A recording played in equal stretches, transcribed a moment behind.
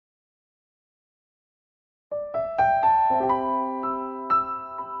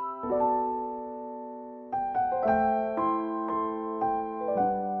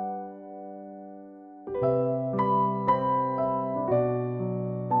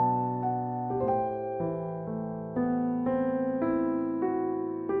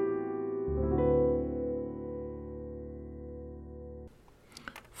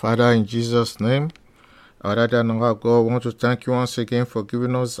Father, in Jesus' name, our Daddy and our God, we want to thank you once again for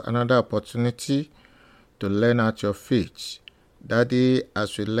giving us another opportunity to learn at your feet. Daddy,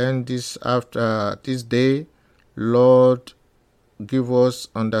 as we learn this after this day, Lord, give us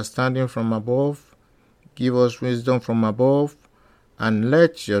understanding from above, give us wisdom from above, and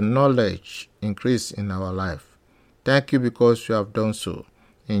let your knowledge increase in our life. Thank you because you have done so.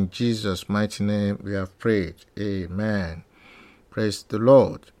 In Jesus' mighty name we have prayed. Amen. Praise the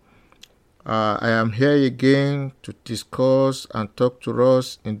Lord. I am here again to discuss and talk to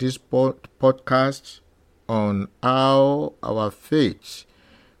us in this podcast on how our faith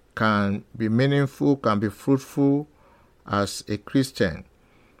can be meaningful, can be fruitful as a Christian.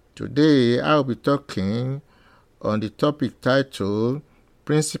 Today, I'll be talking on the topic titled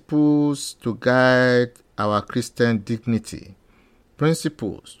Principles to Guide Our Christian Dignity.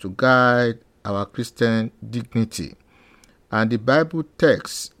 Principles to Guide Our Christian Dignity. And the Bible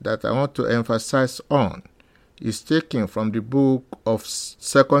text that I want to emphasize on is taken from the book of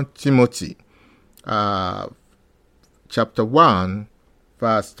 2 Timothy, chapter 1,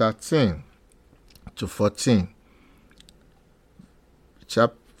 verse 13 to 14. 2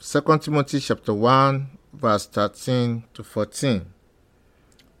 Timothy chapter 1, verse 13 to 14.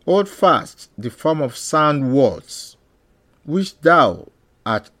 Hold fast the form of sound words, which thou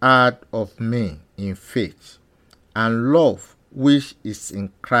art heard of me in faith, and love which is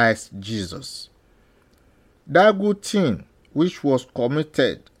in Christ Jesus. That good thing which was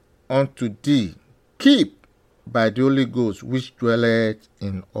committed unto thee, keep by the Holy Ghost which dwelleth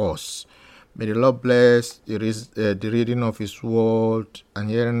in us. May the Lord bless the reading of His word and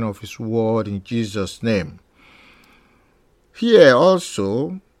hearing of His word in Jesus' name. Here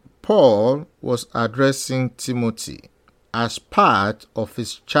also, Paul was addressing Timothy as part of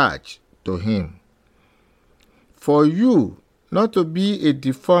his charge to him. For you not to be a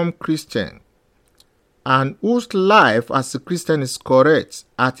deformed Christian, and whose life as a Christian is correct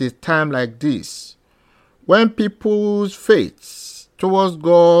at a time like this, when people's faith towards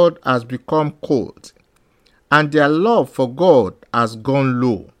God has become cold, and their love for God has gone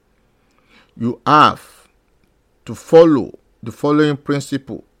low, you have to follow the following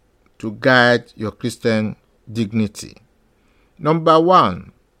principle to guide your Christian dignity. Number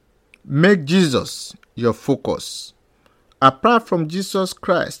 1, make Jesus your focus. Apart from Jesus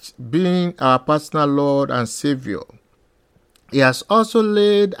Christ being our personal Lord and Savior, He has also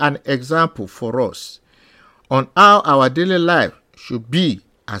laid an example for us on how our daily life should be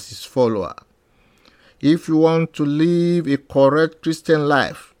as His follower. If you want to live a correct Christian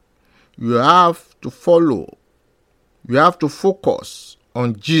life, you have to focus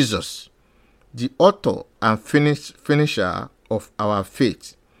on Jesus, the author and finisher of our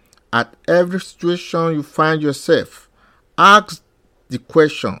faith. At every situation you find yourself, ask the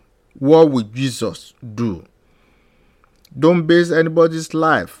question, what would Jesus do? Don't base anybody's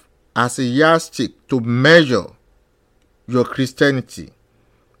life as a yardstick to measure your Christianity.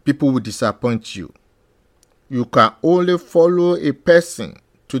 People will disappoint you. You can only follow a person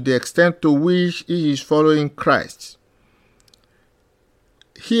to the extent to which he is following Christ.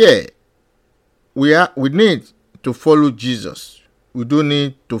 Here, we need to follow Jesus. We don't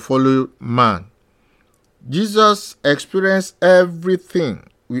need to follow man. Jesus experienced everything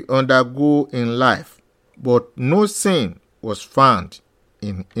we undergo in life, but no sin was found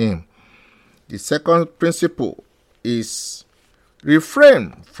in Him. The second principle is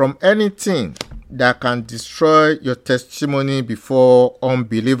refrain from anything that can destroy your testimony before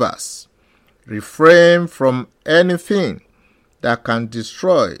unbelievers. Refrain from anything that can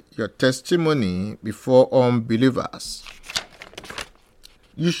destroy your testimony before unbelievers.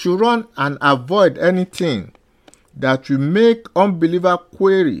 You should run and avoid anything that will make unbeliever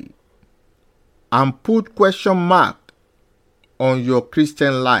query and put question mark on your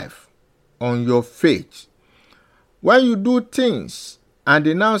Christian life, on your faith. When you do things and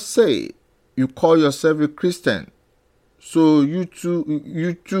they now say you call yourself a Christian, so you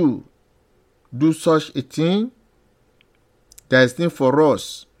too do such a thing, there is need for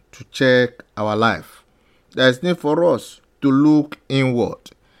us to check our life. There is need for us to look inward.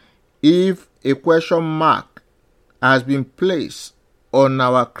 If a question mark has been placed on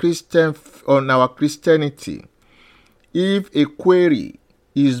our Christianity, if a query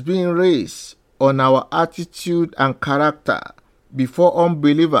is being raised on our attitude and character before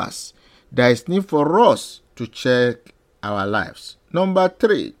unbelievers, there is need for us to check our lives. Number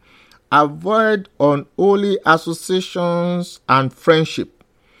 3, avoid unholy associations and friendship.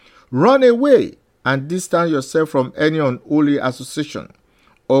 Run away and distance yourself from any unholy association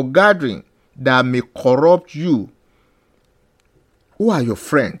or gathering that may corrupt you Who are your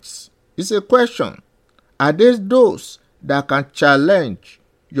friends? It's a question. Are they those that can challenge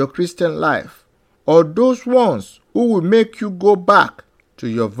your Christian life, or those ones who will make you go back to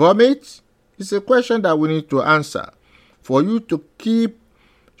your vomit? It's a question that we need to answer for you to keep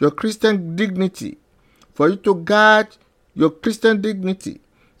your Christian dignity, for you to guard your Christian dignity,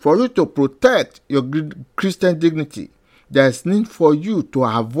 for you to protect your Christian dignity. There's need for you to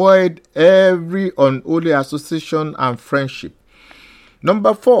avoid every unholy association and friendship.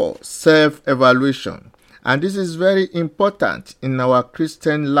 Number 4, self-evaluation. And this is very important in our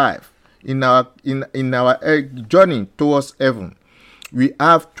Christian life, in our journey towards heaven. We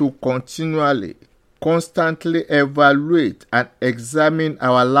have to constantly evaluate and examine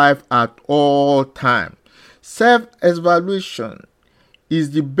our life at all times. Self-evaluation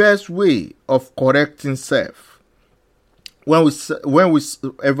is the best way of correcting self. When we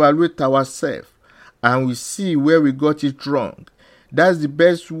evaluate ourselves and we see where we got it wrong, that's the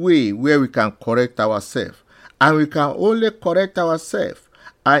best way where we can correct ourselves. And we can only correct ourselves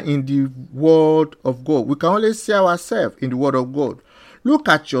in the Word of God. We can only see ourselves in the Word of God. Look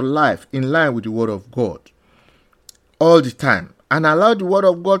at your life in line with the Word of God all the time and allow the Word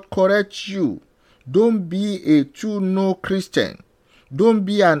of God correct you. Don't be a too-know Christian. Don't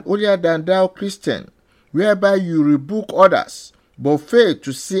be an holier-than-thou Christian, whereby you rebuke others but fail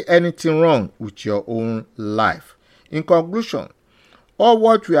to see anything wrong with your own life. In conclusion, all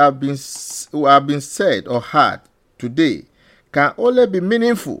what we have been said or heard today can only be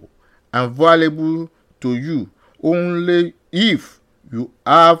meaningful and valuable to you only if you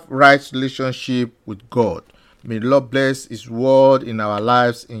have right relationship with God. May the Lord bless His word in our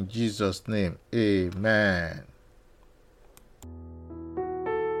lives in Jesus' name. Amen.